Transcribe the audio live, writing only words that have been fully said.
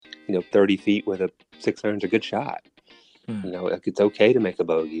30 feet with a 600 is a good shot. Like it's okay to make a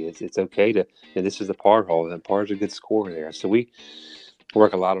bogey. It's okay to, this is a par hole, and par is a good score there. So we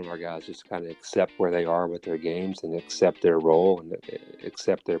work a lot on our guys just to kind of accept where they are with their games and accept their role and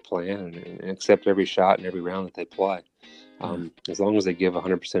accept their plan and accept every shot and every round that they play. As long as they give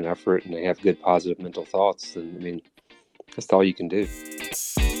 100% effort and they have good positive mental thoughts, then, that's all you can do.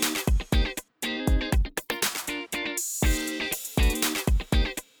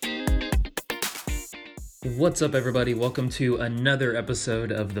 What's up, everybody? Welcome to another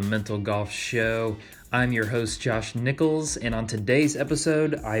episode of the Mental Golf Show. I'm your host, Josh Nichols, and on today's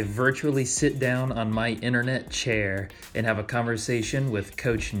episode, I virtually sit down on my internet chair and have a conversation with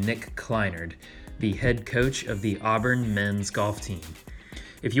Coach Nick Clinard, the head coach of the Auburn men's golf team.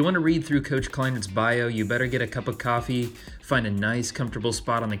 If you want to read through Coach Clinard's bio, you better get a cup of coffee, find a nice, comfortable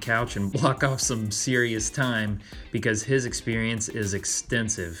spot on the couch, and block off some serious time because his experience is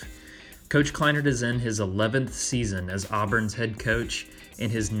extensive. Coach Clinard is in his 11th season as Auburn's head coach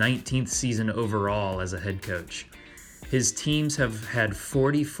and his 19th season overall as a head coach. His teams have had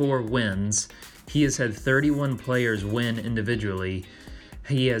 44 wins. He has had 31 players win individually.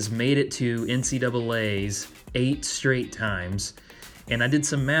 He has made it to NCAAs 8 straight times. And I did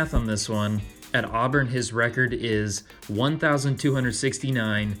some math on this one. At Auburn, his record is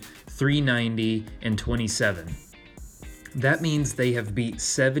 1,269, 390, and 27. That means they have beat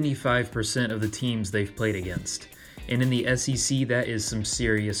 75% of the teams they've played against. And in the SEC, that is some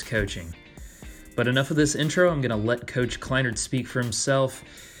serious coaching. But enough of this intro. I'm going to let Coach Clinard speak for himself.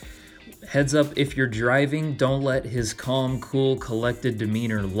 Heads up, if you're driving, don't let his calm, cool, collected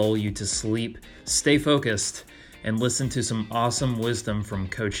demeanor lull you to sleep. Stay focused and listen to some awesome wisdom from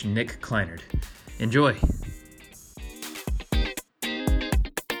Coach Nick Clinard. Enjoy.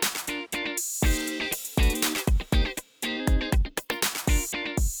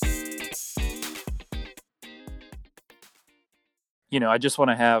 I just want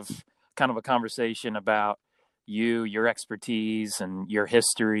to have kind of a conversation about you, your expertise, and your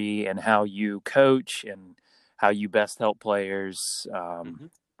history, and how you coach and how you best help players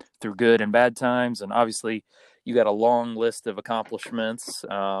through good and bad times. And obviously, you got a long list of accomplishments.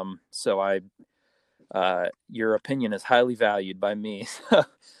 So your opinion is highly valued by me.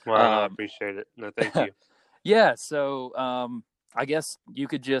 Well, I appreciate it. No, thank you. Yeah. So I guess you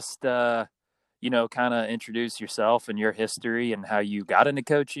could just kind of introduce yourself and your history and how you got into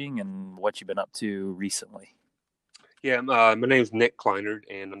coaching and what you've been up to recently. Yeah, my name is Nick Clinard,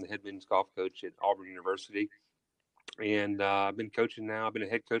 and I'm the head men's golf coach at Auburn University. And I've been coaching now. I've been a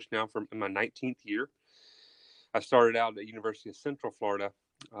head coach now for my 19th year. I started out at University of Central Florida,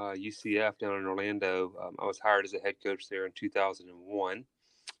 UCF, down in Orlando. I was hired as a head coach there in 2001.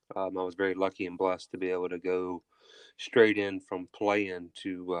 I was very lucky and blessed to be able to go straight in from playing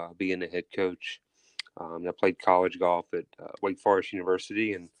to being a head coach. I played college golf at Wake Forest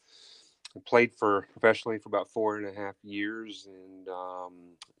University, and I played professionally for about 4.5 years, and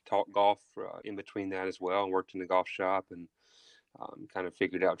taught golf in between that as well, and worked in the golf shop, and trying to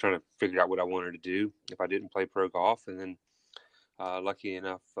figure out what I wanted to do if I didn't play pro golf. And then lucky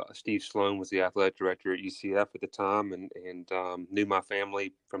enough, Steve Sloan was the athletic director at UCF at the time, and knew my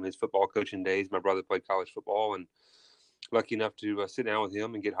family from his football coaching days. My brother played college football, and lucky enough to sit down with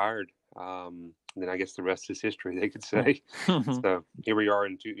him and get hired. Then I guess the rest is history, they could say. So here we are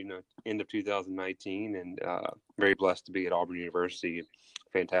in end of 2019, and very blessed to be at Auburn University,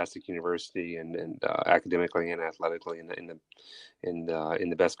 fantastic university, and academically and athletically in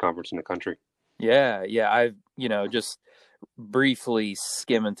the best conference in the country. Yeah. I've just briefly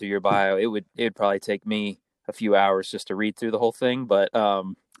skimming through your bio. It'd probably take me a few hours just to read through the whole thing, but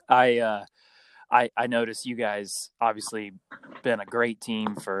I noticed you guys obviously been a great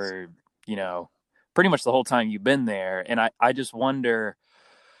team for, pretty much the whole time you've been there. And I just wonder,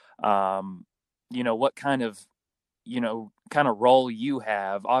 what kind of role you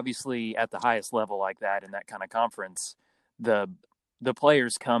have. Obviously at the highest level like that in that kind of conference, the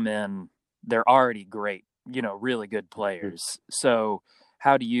players come in, they're already great, really good players. So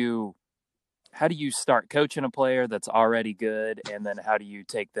how do you start coaching a player that's already good? And then how do you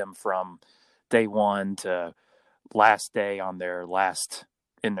take them from day one to last day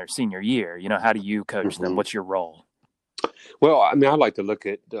in their senior year? How do you coach them? What's your role? Well, I like to look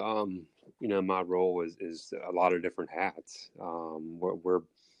at, my role is a lot of different hats. We're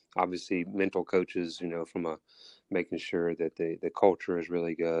obviously mental coaches, from making sure that the culture is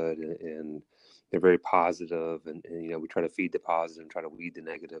really good and they're very positive, and we try to feed the positive and try to weed the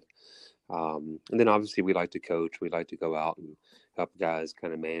negative. And then obviously we like to coach. We like to go out and help guys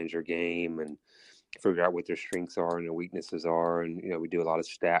kind of manage their game and figure out what their strengths are and their weaknesses are, and we do a lot of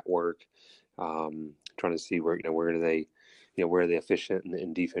stat work, trying to see where where do they, where are they efficient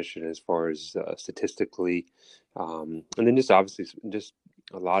and deficient as far as statistically, and then just obviously just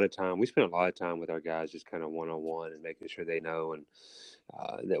a lot of time. We spend a lot of time with our guys, just kind of one on one, and making sure they know and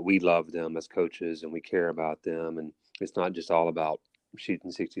that we love them as coaches and we care about them, and it's not just all about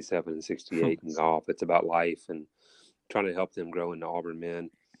shooting 67 and 68 in golf. It's about life and trying to help them grow into Auburn men.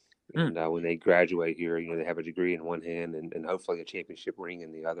 And when they graduate here, they have a degree in one hand and hopefully a championship ring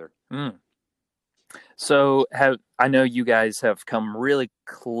in the other. So I know you guys have come really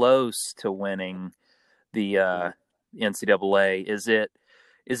close to winning the NCAA. Is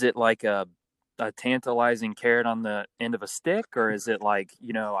it like a tantalizing carrot on the end of a stick, or is it like,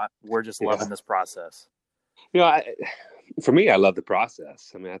 we're just loving this process? For me, I love the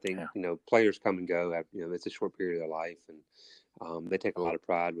process. I mean, I think, players come and go. It's a short period of their life, and they take a lot of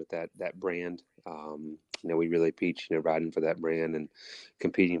pride with that brand. We really preach, riding for that brand and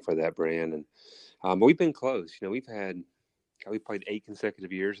competing for that brand. And but we've been close. We played 8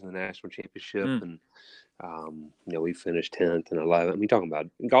 consecutive years in the national championship, and we finished 10th and 11th. I mean, talking about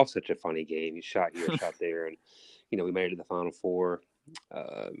golf's such a funny game. You shot here, shot there, and we made it to the Final Four.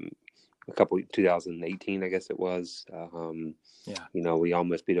 A couple 2018, I guess it was. We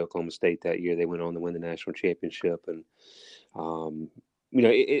almost beat Oklahoma State that year. They went on to win the national championship, and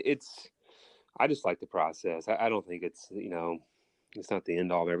it's. I just like the process. I don't think it's it's not the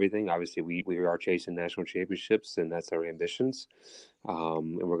end all of everything. Obviously, we are chasing national championships, and that's our ambitions.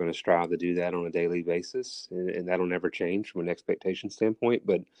 And we're going to strive to do that on a daily basis, and that'll never change from an expectation standpoint.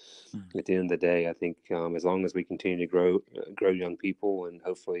 But at the end of the day, I think as long as we continue to grow young people, and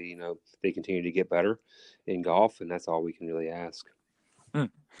hopefully, they continue to get better in golf, and that's all we can really ask.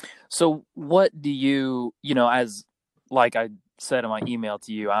 So what do you, as like I said in my email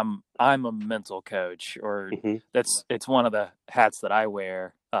to you, I'm a mental coach, or it's one of the hats that I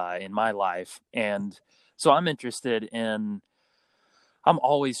wear in my life. And so I'm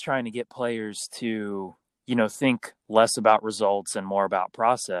always trying to get players to, think less about results and more about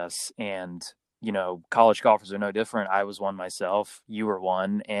process. And, college golfers are no different. I was one myself. You were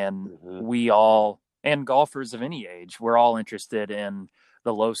one. And and golfers of any age, we're all interested in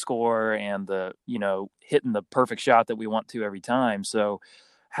the low score and the, hitting the perfect shot that we want to every time. So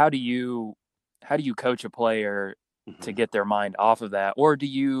how do you coach a player to get their mind off of that? Or do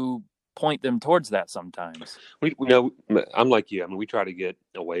you point them towards that sometimes? I'm like you. I mean, we try to get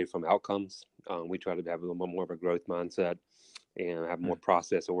away from outcomes. We try to have a little more of a growth mindset and have more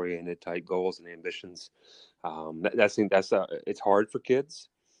process oriented type goals and ambitions. It's hard for kids.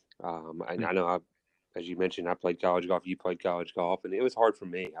 I know as you mentioned, I played college golf, you played college golf, and it was hard for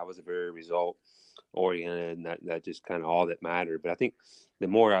me. I was a very result oriented, and that just kind of all that mattered. But I think the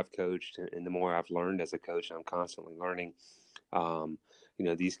more I've coached and the more I've learned as a coach, and I'm constantly learning,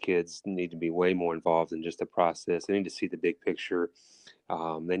 these kids need to be way more involved in just the process. They need to see the big picture.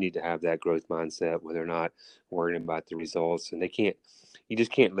 They need to have that growth mindset where they're not worrying about the results, and you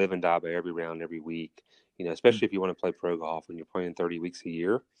just can't live and die by every round, every week, especially if you want to play pro golf and you're playing 30 weeks a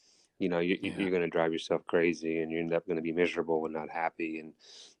year. You're going to drive yourself crazy, and you end up going to be miserable and not happy. And,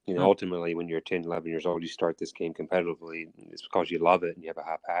 ultimately, when you're 10, 11 years old, you start this game competitively. It's because you love it and you have a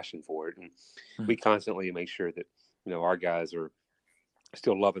high passion for it. And we constantly make sure that, our guys are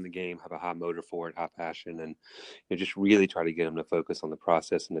still loving the game, have a high motor for it, high passion, and just really try to get them to focus on the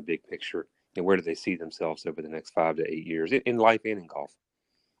process and the big picture. And where do they see themselves over the next 5 to 8 years in life and in golf?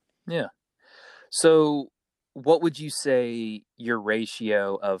 Yeah. So what would you say your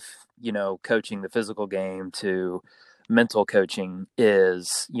ratio of, coaching the physical game to mental coaching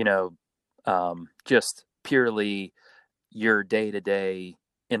is, just purely your day-to-day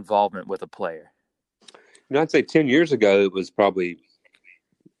involvement with a player? I'd say 10 years ago, it was probably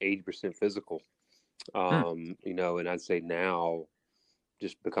 80% physical, and I'd say now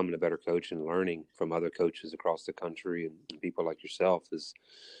just becoming a better coach and learning from other coaches across the country and people like yourself is,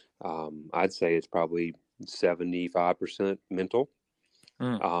 I'd say it's probably 75% mental.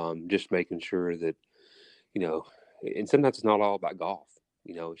 Just making sure that, and sometimes it's not all about golf,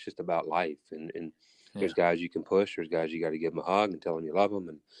 it's just about life. And there's guys you can push, there's guys you got to give them a hug and tell them you love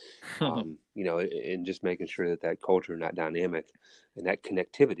them. And, and just making sure that culture and that dynamic and that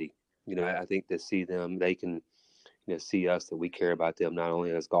connectivity, I think to see them, they can, see us, that we care about them, not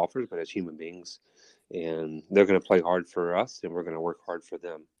only as golfers, but as human beings. And they're going to play hard for us and we're going to work hard for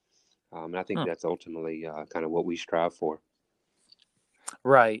them. And I think that's ultimately kind of what we strive for.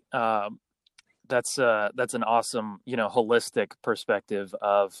 Right. That's an awesome, holistic perspective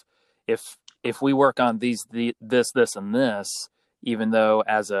of if we work on this, and this, even though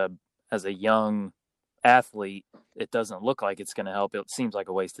as a young athlete, it doesn't look like it's going to help. It seems like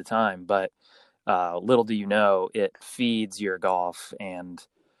a waste of time, but little do you know, it feeds your golf, and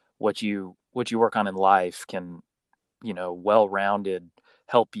what you work on in life can, well-rounded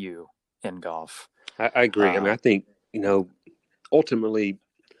help you in golf. I agree. I mean, I think, ultimately,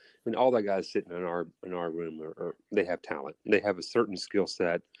 I mean, all the guys sitting in our room they have talent. They have a certain skill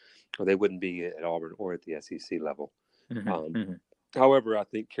set, or they wouldn't be at Auburn or at the SEC level. However, I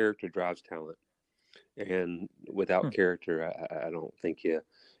think character drives talent, and without character, I don't think you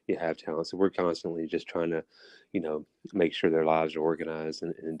have talent. So we're constantly just trying to, make sure their lives are organized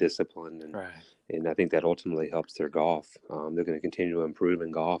and disciplined, and I think that ultimately helps their golf. They're going to continue to improve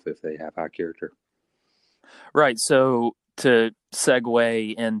in golf if they have high character. Right. So to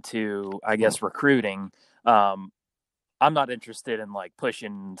segue into, I guess, recruiting, I'm not interested in like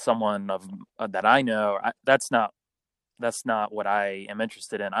pushing someone that I know. That's not what I am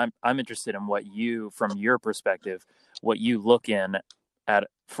interested in. I'm interested in what you, from your perspective, what you look at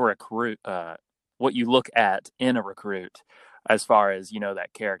for a recruit, what you look at in a recruit, as far as,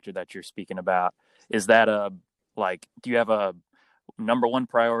 that character that you're speaking about. Is that do you have a number one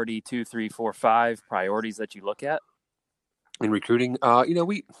priority, 2, 3, 4, 5 priorities that you look at in recruiting? Gosh,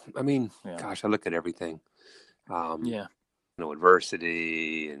 I look at everything.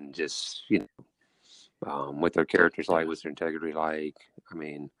 Adversity and just, what their characters like, what's their integrity like. I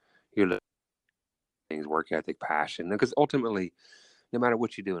mean, you look at things, work ethic, passion, because ultimately, no matter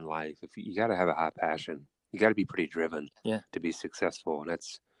what you do in life, if you got to have a high passion, you got to be pretty driven to be successful. And I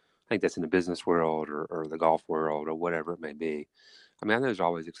think that's in the business world or the golf world or whatever it may be. I mean, there's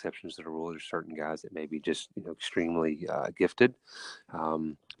always exceptions to the rule. There's certain guys that may be just, extremely gifted.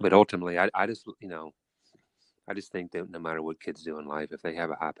 But ultimately, I just think that no matter what kids do in life, if they have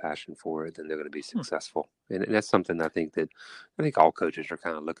a high passion for it, then they're going to be successful. And that's something I think all coaches are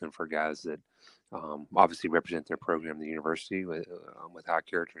kind of looking for, guys that obviously represent their program, the university, with high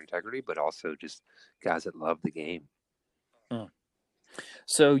character and integrity, but also just guys that love the game.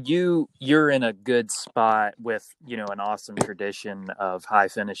 So you're in a good spot with, an awesome tradition of high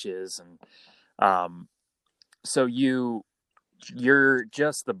finishes, and so you're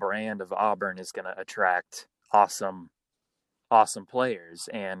just, the brand of Auburn is going to attract awesome players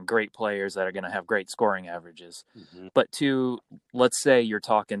and great players that are going to have great scoring averages. But let's say you're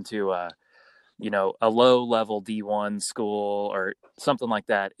talking to a low level D1 school or something like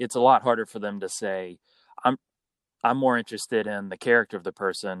that, it's a lot harder for them to say, I'm more interested in the character of the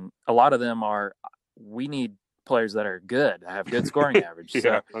person. A lot of them we need players that are good, have good scoring average.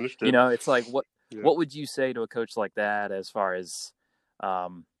 So, understood. It's like, what would you say to a coach like that, as far as,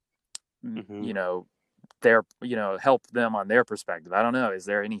 their, help them on their perspective? I don't know. Is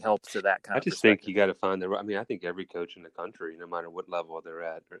there any help to that kind of perspective? I just think you got to find I think every coach in the country, no matter what level they're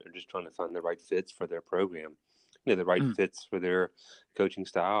at, are just trying to find the right fits for their program. The right fits for their coaching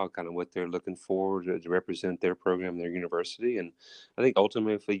style, kind of what they're looking for to represent their program, their university. And I think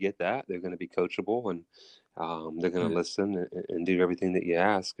ultimately, if we get that, they're going to be coachable, and they're going to listen and do everything that you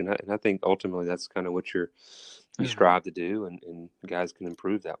ask. And I think ultimately that's kind of what you strive to do, and guys can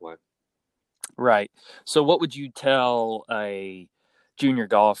improve that way. Right. So what would you tell a junior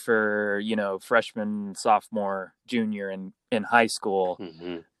golfer, freshman, sophomore, junior in high school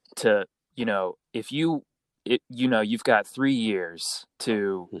to, if you've got 3 years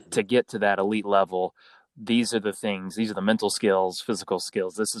to get to that elite level, these are the things, these are the mental skills, physical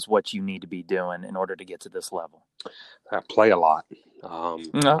skills. This is what you need to be doing in order to get to this level. Play a lot.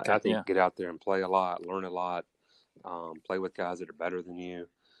 I think get out there and play a lot, learn a lot, play with guys that are better than you.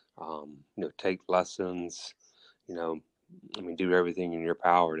 Take lessons, do everything in your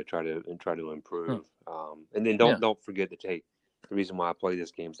power to try to improve. And then don't forget to take the reason why I play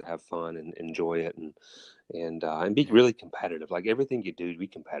this game is to have fun and enjoy it and be really competitive. Like everything you do, be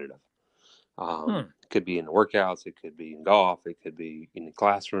competitive. It could be in the workouts, it could be in golf, it could be in the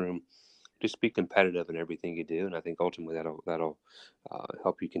classroom. Just be competitive in everything you do, and I think ultimately that'll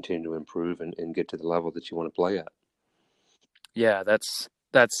help you continue to improve and get to the level that you want to play at. Yeah, that's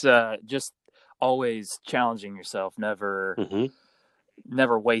just always challenging yourself, never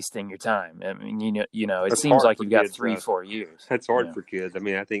wasting your time. I mean, it seems like you've got 3-4 years. That's hard for kids. I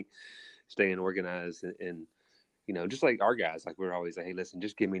mean, I think staying organized and just like our guys, like we're always like, hey, listen,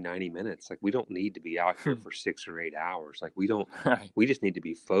 just give me 90 minutes. Like we don't need to be out here for 6 or 8 hours. Like we just need to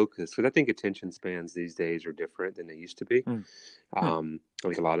be focused. Because I think attention spans these days are different than they used to be. I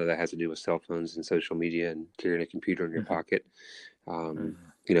think a lot of that has to do with cell phones and social media and carrying a computer in your pocket.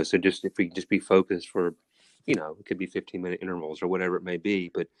 So just if we just be focused for, it could be 15-minute intervals or whatever it may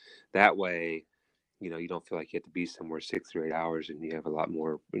be, but that way, you don't feel like you have to be somewhere 6 or 8 hours, and you have a lot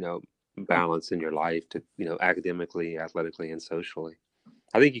more, balance in your life to, academically, athletically, and socially.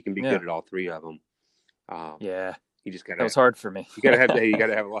 I think you can be good at all three of them. Yeah. You just that was hard for me. you gotta have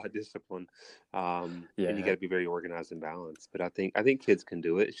a lot of discipline, and you Yeah. gotta be very organized and balanced. But I think kids can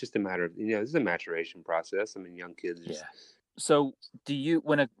do it. It's just a matter of, it's a maturation process. I mean, young kids just. So do you,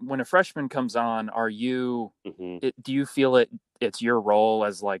 when a freshman comes on, are you, Mhm. do you feel it's your role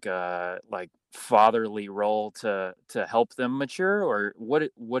as like a fatherly role to help them mature, or what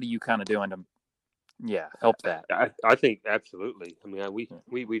are you kind of doing to help that? I think absolutely. I mean,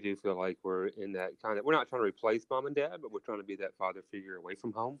 we do feel like we're in that kind of. We're not trying to replace mom and dad, but we're trying to be that father figure away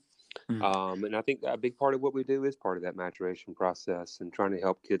from home. And I think that a big part of what we do is part of that maturation process and trying to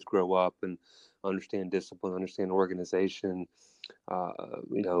help kids grow up and understand discipline, understand organization.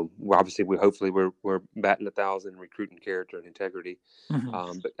 Obviously hopefully we're batting 1,000 recruiting character and integrity.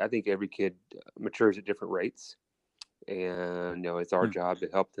 But I think every kid matures at different rates. And it's our job to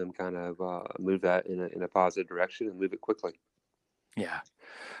help them kind of move that in a positive direction and move it quickly. Yeah.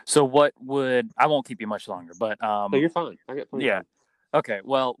 So I won't keep you much longer, but No, you're fine. I got plenty of time. Okay.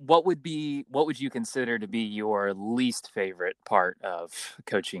 Well, what would you consider to be your least favorite part of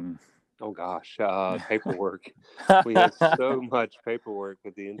coaching? Oh gosh, paperwork. We have so much paperwork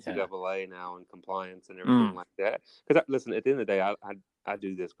with the NCAA now and compliance and everything like that. Because listen, at the end of the day, I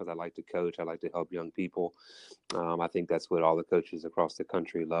do this because I like to coach. I like to help young people. I think that's what all the coaches across the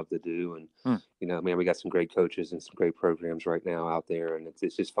country love to do. And man, we got some great coaches and some great programs right now out there, and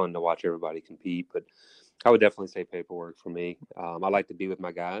it's just fun to watch everybody compete. But I would definitely say paperwork for me. I like to be with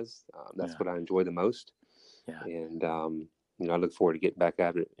my guys. That's what I enjoy the most. Yeah. And I look forward to getting back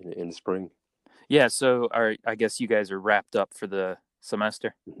at it in the spring. Yeah. So I guess you guys are wrapped up for the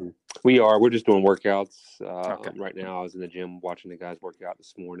semester. Mm-hmm. We are. We're just doing workouts right now. I was in the gym watching the guys work out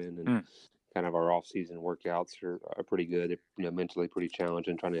this morning, and kind of our off-season workouts are pretty good. They're mentally pretty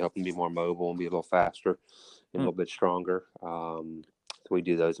challenging, trying to help them be more mobile and be a little faster and a little bit stronger. So we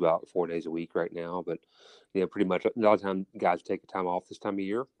do those about 4 days a week right now. But pretty much a lot of time guys take time off this time of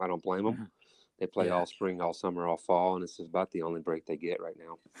year. I don't blame them. They play all spring, all summer, all fall, and this is about the only break they get right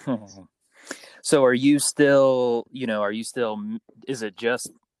now. So are you still, is it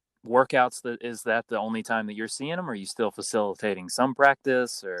just workouts is that the only time that you're seeing them? Or are you still facilitating some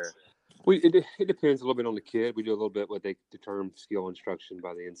practice, or? It depends a little bit on the kid. We do a little bit what they term skill instruction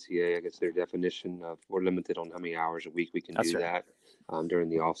by the NCAA. I guess their definition of we're limited on how many hours a week we can do that during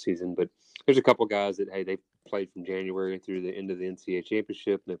the off season. But there's a couple guys that they played from January through the end of the NCAA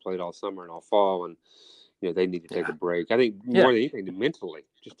championship, and they played all summer and all fall, and they need to take a break. I think more than anything, mentally,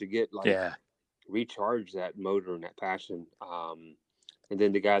 just to get recharge that motor and that passion. And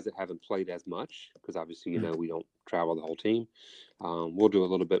then the guys that haven't played as much, because obviously, we don't travel the whole team. We'll do a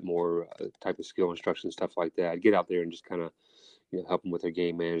little bit more type of skill instruction, stuff like that. Get out there and just kind of, help them with their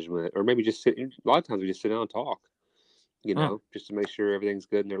game management, or maybe just sit. A lot of times we just sit down and talk, just to make sure everything's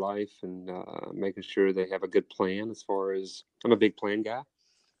good in their life and making sure they have a good plan. As far as I'm a big plan guy,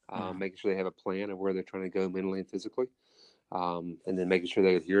 making sure they have a plan of where they're trying to go mentally and physically, and then making sure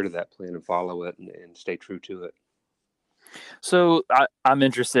they adhere to that plan and follow it and stay true to it. So I'm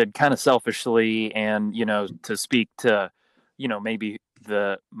interested kind of selfishly and, to speak to, maybe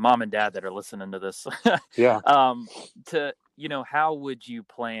the mom and dad that are listening to this. How would you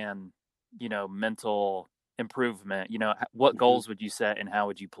plan, mental improvement? What goals would you set, and how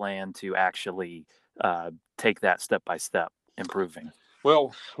would you plan to actually take that step by step improving?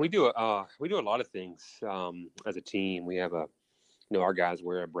 Well, we do a lot of things as a team. We have our guys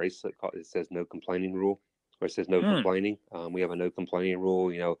wear a bracelet called, it says no complaining rule, or it says no complaining. We have a no complaining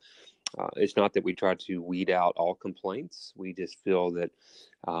rule. It's not that we try to weed out all complaints. We just feel that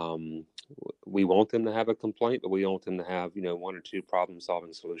we want them to have a complaint, but we want them to have, one or two problem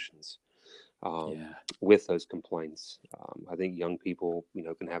solving solutions with those complaints. I think young people,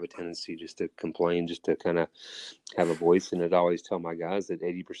 can have a tendency just to complain, just to kind of have a voice. And I always tell my guys that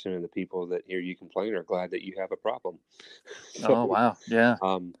 80% of the people that hear you complain are glad that you have a problem. Oh, wow. Yeah.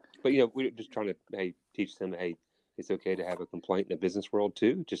 But, we're just trying to, teach them, it's okay to have a complaint in the business world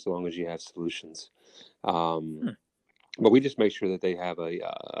too, just as long as you have solutions. But we just make sure that they have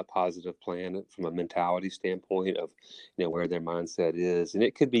a positive plan from a mentality standpoint of, where their mindset is. And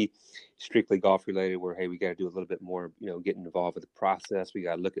it could be strictly golf related where, we got to do a little bit more, getting involved with the process. We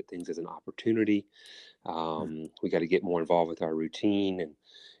got to look at things as an opportunity. We got to get more involved with our routine. And,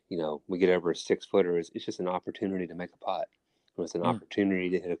 we get over a 6-footer. It's just an opportunity to make a putt. It's an opportunity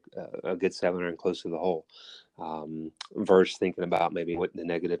to hit a good 7-iron close to the hole, versus thinking about maybe what the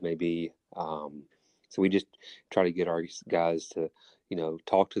negative may be. So we just try to get our guys to,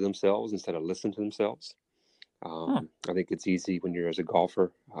 talk to themselves instead of listen to themselves. I think it's easy when you're as a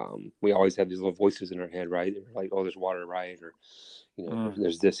golfer. We always have these little voices in our head, right? Like, oh, there's water, right? Or,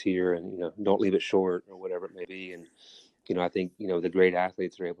 there's this here, and, don't leave it short, or whatever it may be. And, I think, the great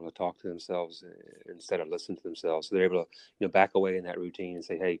athletes are able to talk to themselves instead of listen to themselves. So they're able to, back away in that routine and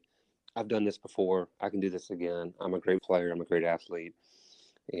say, hey, I've done this before. I can do this again. I'm a great player. I'm a great athlete.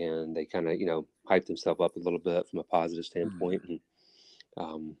 And they kind of, hype themselves up a little bit from a positive standpoint, and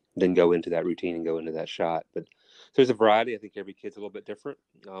then go into that routine and go into that shot. But there's a variety. I think every kid's a little bit different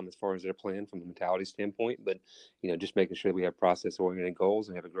as far as their plan from a mentality standpoint. But, just making sure that we have process-oriented goals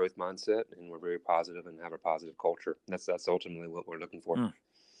and have a growth mindset, and we're very positive and have a positive culture. That's ultimately what we're looking for.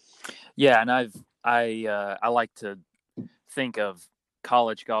 Yeah, and I like to think of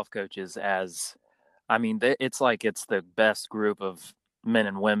college golf coaches as, I mean, it's like it's the best group of men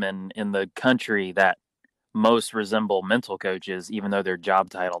and women in the country that most resemble mental coaches, even though their job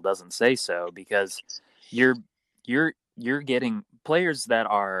title doesn't say so, because you're getting players that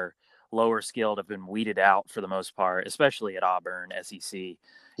are lower skilled have been weeded out for the most part, especially at Auburn, SEC.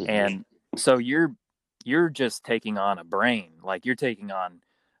 And so you're just taking on a brain, like you're taking on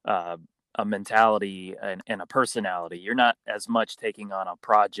a mentality and a personality. You're not as much taking on a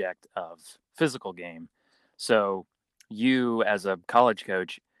project of physical game. So you, as a college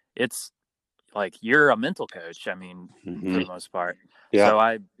coach, it's like you're a mental coach. I mean, for the most part. Yeah. So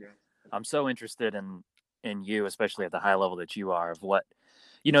I'm so interested in you, especially at the high level that you are, of what,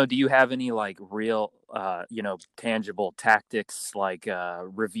 do you have any like real, tangible tactics, like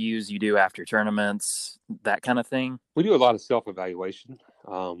reviews you do after tournaments, that kind of thing? We do a lot of self-evaluation,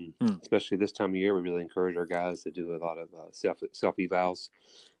 especially this time of year. We really encourage our guys to do a lot of self-evals.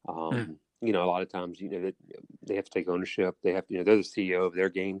 A lot of times, they have to take ownership. They have, they're the CEO of their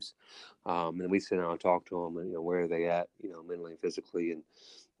games. And we sit down and talk to them and, where are they at, mentally and physically, and,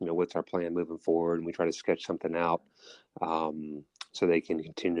 what's our plan moving forward. And we try to sketch something out so they can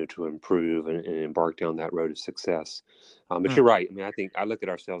continue to improve and embark down that road of success. But you're right. I mean, I think I look at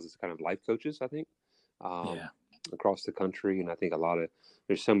ourselves as kind of life coaches, I think, across the country. And I think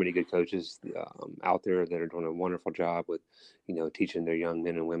there's so many good coaches out there that are doing a wonderful job with, teaching their young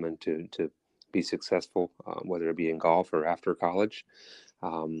men and women to be successful, whether it be in golf or after college.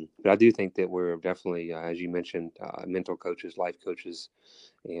 But I do think that we're definitely, as you mentioned, mental coaches, life coaches,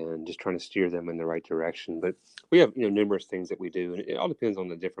 and just trying to steer them in the right direction. But we have, numerous things that we do, and it all depends on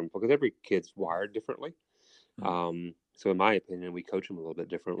the different, because every kid's wired differently. So in my opinion, we coach them a little bit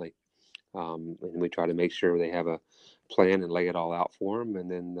differently. And we try to make sure they have a plan and lay it all out for them,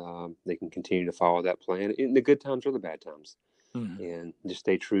 and then they can continue to follow that plan in the good times or the bad times, and just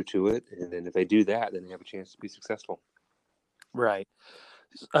stay true to it. And then if they do that, then they have a chance to be successful. Right.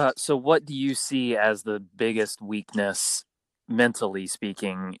 So what do you see as the biggest weakness, mentally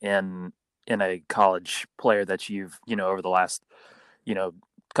speaking, in a college player that you've, over the last,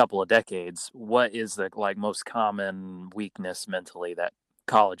 couple of decades? What is the most common weakness mentally that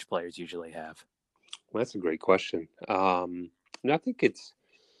college players usually have? Well, that's a great question. And I think it's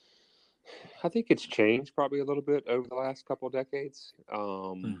changed probably a little bit over the last couple of decades.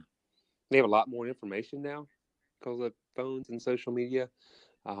 They have a lot more information now because of phones and social media.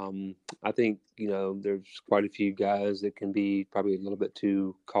 I think, there's quite a few guys that can be probably a little bit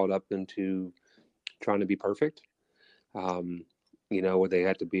too caught up into trying to be perfect, where they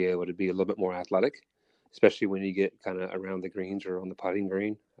have to be able to be a little bit more athletic, especially when you get kind of around the greens or on the putting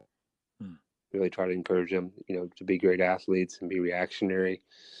green. Really try to encourage them, to be great athletes and be reactionary.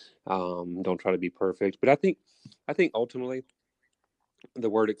 Don't try to be perfect. But I think ultimately the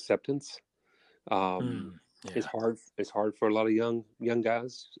word acceptance is hard. It's hard for a lot of young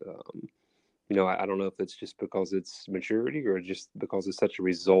guys. I don't know if it's just because it's maturity or just because it's such a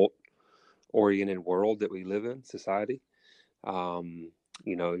result-oriented world that we live in, society.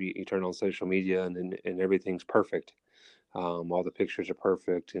 You turn on social media and everything's perfect. All the pictures are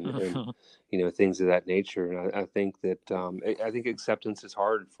perfect and things of that nature. And I think that I think acceptance is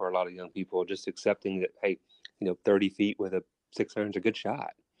hard for a lot of young people. Just accepting that, hey, 30 feet with a 6-iron is a good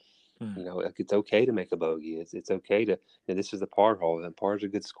shot. Like it's okay to make a bogey. It's okay to, this is the par hole, and par is a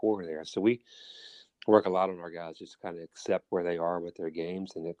good score there. So we work a lot on our guys just to kind of accept where they are with their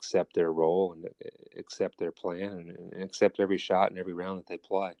games and accept their role and accept their plan and accept every shot and every round that they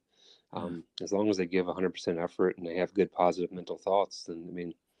play. As long as they give 100% effort and they have good positive mental thoughts, then I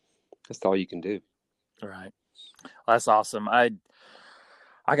mean, that's all you can do. Right. Well, that's awesome.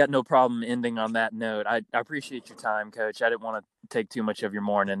 I got no problem ending on that note. I appreciate your time, Coach. I didn't want to take too much of your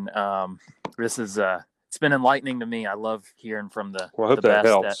morning. This is it's been enlightening to me. I love hearing from the Well, I hope the that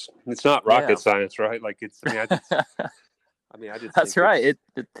best. helps. It's not rocket science, right? Like it's. I mean, I mean, I just That's think right.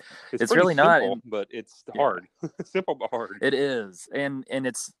 it's Really simple, not, but it's hard. Simple but hard. It is, and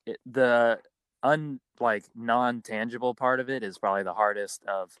the like non-tangible part of it is probably the hardest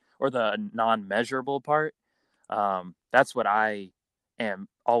of, or the non-measurable part. That's what I am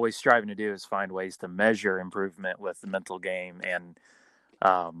always striving to do, is find ways to measure improvement with the mental game, and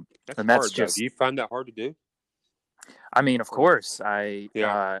That's that's hard though. just. Do you find that hard to do? I mean, of course,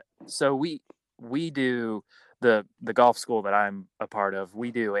 so we do the golf school that I'm a part of.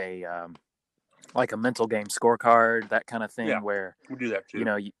 We do a like a mental game scorecard, that kind of thing, Yeah, where we do that too.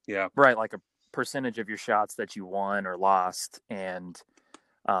 Yeah, right, like a percentage of your shots that you won or lost, and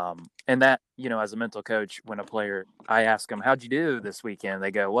that, as a mental coach, when a player, I ask them, how'd you do this weekend?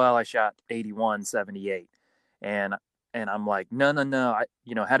 They go, well, I shot 81-78, and I'm like, no,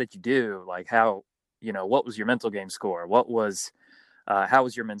 how did you do? Like, how, what was your mental game score? What was how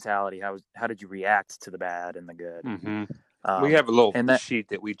was your mentality? How did you react to the bad and the good? mm-hmm. We have a little and that sheet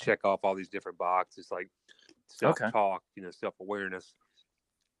that we check off all these different boxes, like self-talk, self-awareness,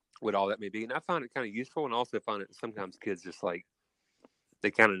 what all that may be. And I find it kind of useful, and also find it sometimes kids just like, they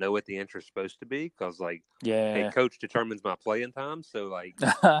kind of know what the answer is supposed to be, because like, hey, coach determines my playing time, so like,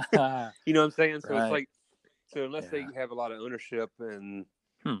 you know what I'm saying? So right. it's like, so unless they have a lot of ownership and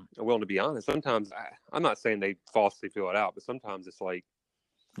are willing to be honest, sometimes I'm not saying they falsely fill it out, but sometimes it's like,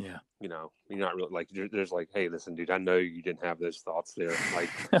 you're not really like, there's like, hey, listen, dude, I know you didn't have those thoughts there. Like,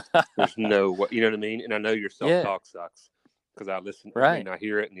 there's no what, you know what I mean? And I know your self-talk sucks, because I listen, and I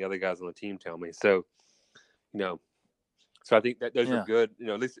hear it, and the other guys on the team tell me. So, so I think that those are good.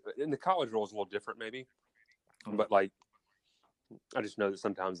 At least in the college role is a little different, maybe. But like, I just know that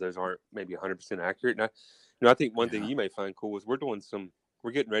sometimes those aren't maybe 100% accurate. And I think one thing you may find cool is we're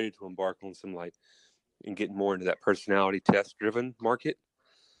getting ready to embark on some and getting more into that personality test driven market.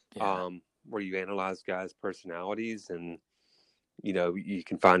 Where you analyze guys' personalities, and you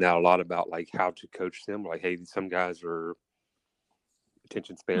can find out a lot about like how to coach them. Like, hey, some guys are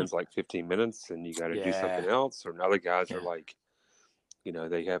attention spans like 15 minutes, and you got to do something else, or other guys are like,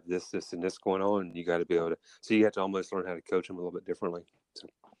 they have this and this going on, and you got to be able to. So you have to almost learn how to coach them a little bit differently. So.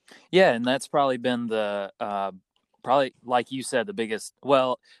 Yeah, and that's probably been the probably, like you said, the biggest.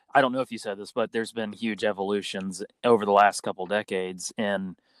 Well, I don't know if you said this, but there's been huge evolutions over the last couple decades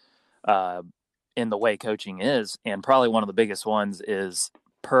in the way coaching is, and probably one of the biggest ones is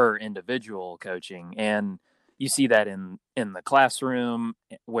per individual coaching, and you see that in the classroom,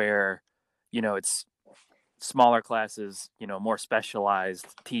 where it's smaller classes, more specialized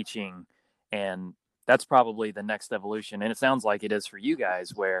teaching, and that's probably the next evolution. And it sounds like it is for you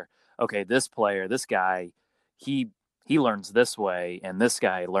guys, where, okay, this guy, he learns this way, and this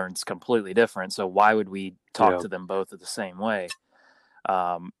guy learns completely different. So why would we talk to them both the same way?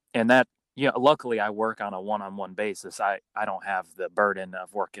 And that, luckily I work on a one-on-one basis. I don't have the burden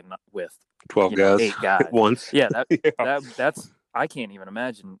of working with 12 guys, 8 guys at once. That's, I can't even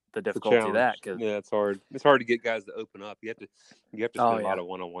imagine the difficulty of that. It's hard. It's hard to get guys to open up. You have to spend a lot of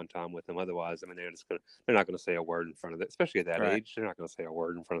one-on-one time with them. Otherwise, I mean, they're not going to say a word in front of it, especially at that age. They're not going to say a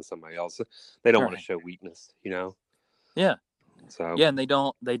word in front of somebody else. They don't want to show weakness, Yeah. So and they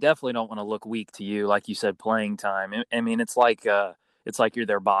definitely don't want to look weak to you. Like you said, playing time. I mean, it's like you're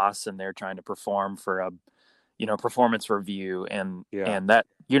their boss, and they're trying to perform for a, performance review, and that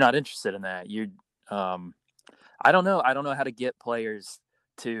you're not interested in that. I don't know how to get players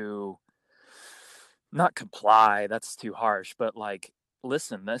to not comply. That's too harsh, but like,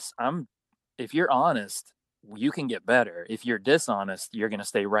 listen, if you're honest, you can get better. If you're dishonest, you're going to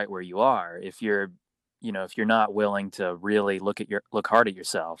stay right where you are. If you're not willing to really look hard at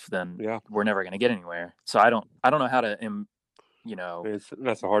yourself, then we're never going to get anywhere. So I don't know how to,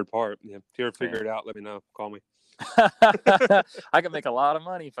 that's the hard part. Yeah. If you ever figure it out, let me know. Call me. I could make a lot of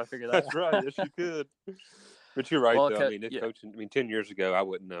money if I figure that out. That's right. Yes, you could. But you're right, though. I mean, coaching. I mean, 10 years ago, I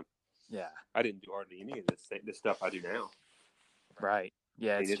wouldn't have. Yeah. I didn't do hardly any of this stuff I do now. Right.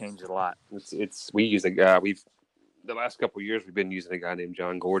 Yeah, it's changed a lot. We use a guy. The last couple of years, we've been using a guy named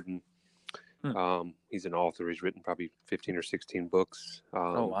John Gordon. He's an author. He's written probably 15 or 16 books.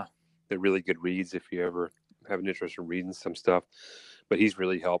 Oh, wow. They're really good reads if you ever have an interest in reading some stuff. But he's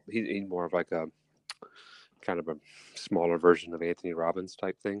really helped. He's more of like a kind of a smaller version of Anthony Robbins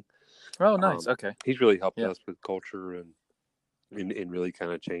type thing. Oh, nice. Okay. He's really helped us with culture and really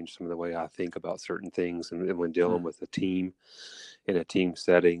kind of changed some of the way I think about certain things, and when dealing with a team in a team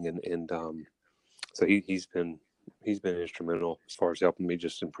setting. And so he's been instrumental as far as helping me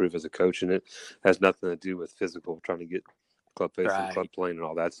just improve as a coach. And it has nothing to do with physical, trying to get club face and club playing and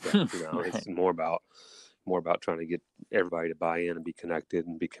all that stuff. It's more about trying to get everybody to buy in and be connected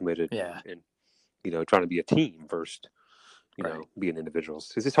and be committed. Yeah. And trying to be a team first. being individuals.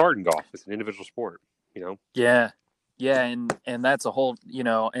 Because it's hard in golf. It's an individual sport, Yeah. Yeah. And that's a whole,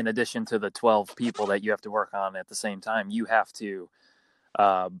 in addition to the 12 people that you have to work on at the same time, you have to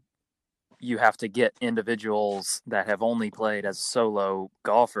get individuals that have only played as a solo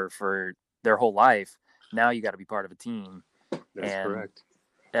golfer for their whole life. Now you got to be part of a team. That's correct.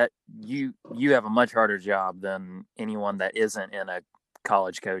 That you have a much harder job than anyone that isn't in a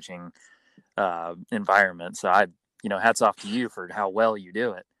college coaching environment. So hats off to you for how well you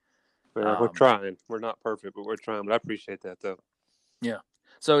do it. Well, we're trying. We're not perfect, but we're trying. But I appreciate that, though. Yeah.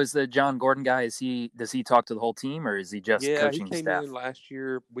 So is the John Gordon guy? Does he talk to the whole team, or is he just coaching he came staff? in last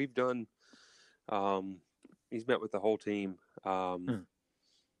year. We've done. He's met with the whole team.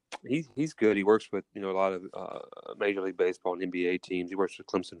 He's good. He works with a lot of Major League Baseball and NBA teams. He works with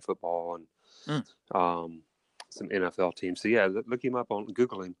Clemson football and some NFL teams. So yeah, look him up on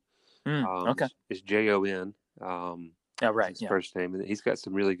Google him. Okay. It's Jon. Yeah, right. His first name, and he's got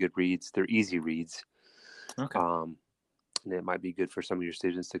some really good reads. They're easy reads. Okay. And it might be good for some of your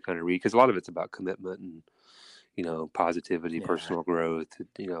students to kind of read, because a lot of it's about commitment and positivity, personal growth.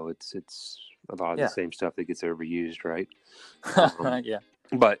 It's a lot of the same stuff that gets overused, right? Yeah.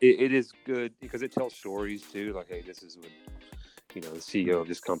 But it is good because it tells stories too. Like, hey, this is what the CEO of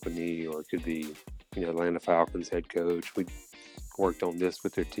this company, or it could be Atlanta Falcons head coach. We worked on this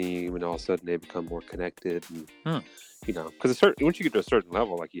with their team, and all of a sudden they become more connected. And because once you get to a certain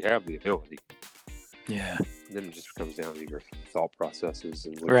level, like, you have the ability. Yeah. And then it just comes down to your thought processes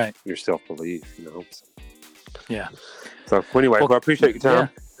and your self-belief. Yeah. So anyway, I appreciate your time.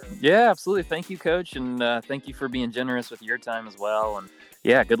 Yeah, absolutely. Thank you, Coach, and thank you for being generous with your time as well. And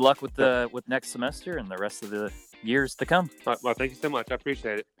good luck with next semester and the rest of the years to come. Well, thank you so much. I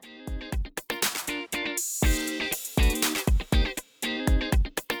appreciate it.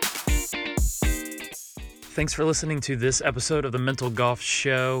 Thanks for listening to this episode of the Mental Golf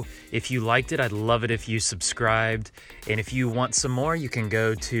Show. If you liked it, I'd love it if you subscribed. And if you want some more, you can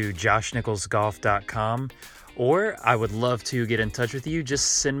go to joshnicholsgolf.com. Or I would love to get in touch with you.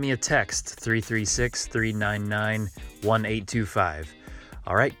 Just send me a text, 336-399-1825.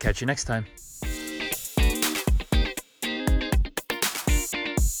 All right, catch you next time.